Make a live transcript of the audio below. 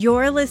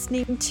You're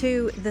listening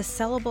to the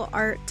Sellable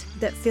Art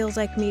That Feels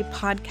Like Me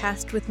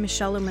podcast with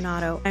Michelle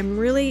Luminato. I'm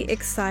really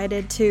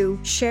excited to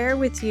share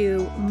with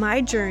you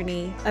my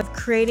journey of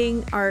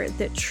creating art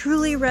that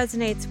truly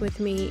resonates with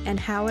me and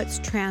how it's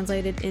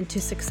translated into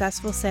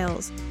successful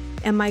sales.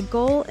 And my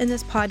goal in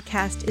this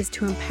podcast is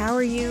to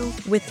empower you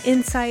with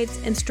insights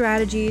and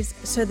strategies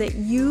so that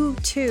you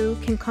too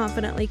can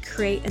confidently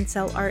create and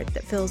sell art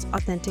that feels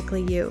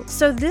authentically you.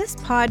 So this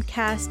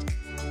podcast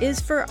is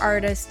for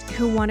artists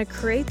who want to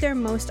create their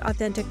most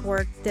authentic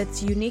work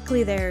that's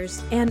uniquely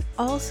theirs and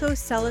also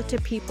sell it to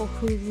people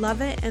who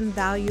love it and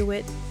value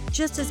it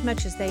just as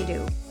much as they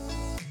do.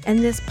 And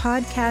this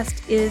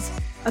podcast is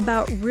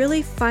about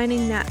really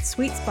finding that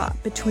sweet spot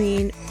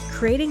between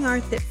creating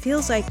art that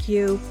feels like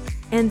you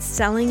and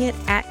selling it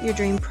at your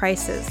dream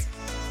prices.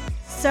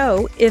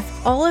 So if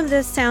all of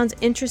this sounds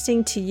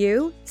interesting to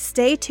you,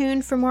 stay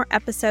tuned for more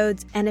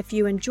episodes. And if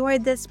you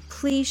enjoyed this,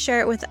 please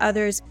share it with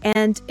others.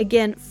 And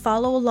again,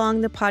 follow along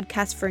the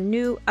podcast for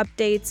new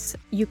updates.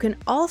 You can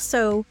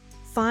also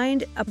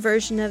find a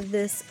version of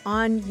this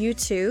on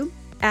YouTube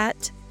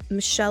at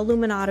Michelle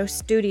Luminato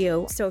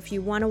Studio. So if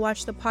you want to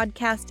watch the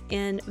podcast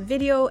in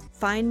video,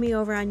 find me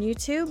over on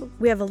YouTube.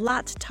 We have a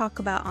lot to talk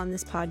about on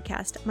this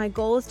podcast. My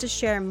goal is to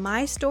share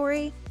my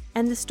story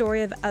and the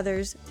story of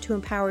others to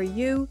empower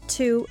you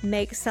to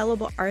make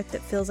sellable art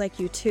that feels like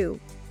you too.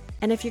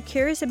 And if you're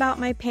curious about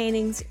my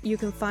paintings, you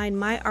can find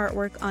my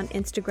artwork on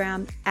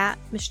Instagram at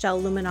Michelle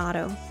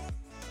Luminato.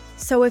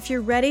 So if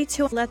you're ready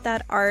to let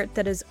that art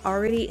that is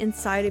already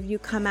inside of you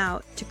come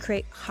out to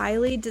create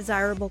highly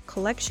desirable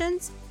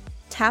collections,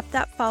 tap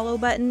that follow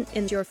button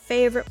in your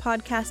favorite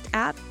podcast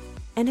app.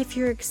 And if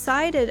you're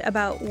excited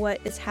about what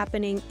is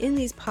happening in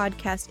these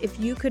podcasts, if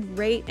you could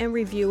rate and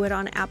review it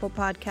on Apple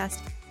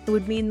Podcasts, it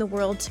would mean the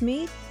world to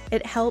me.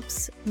 It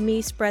helps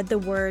me spread the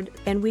word,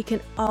 and we can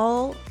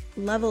all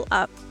level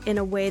up in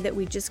a way that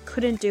we just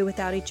couldn't do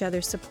without each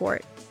other's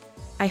support.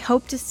 I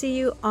hope to see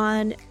you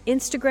on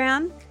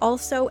Instagram,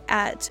 also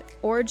at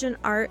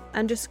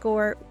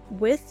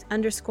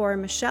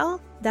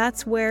originart_with_Michelle.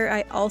 That's where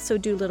I also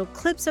do little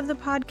clips of the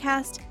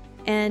podcast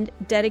and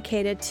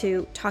dedicated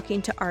to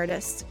talking to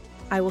artists.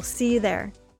 I will see you there.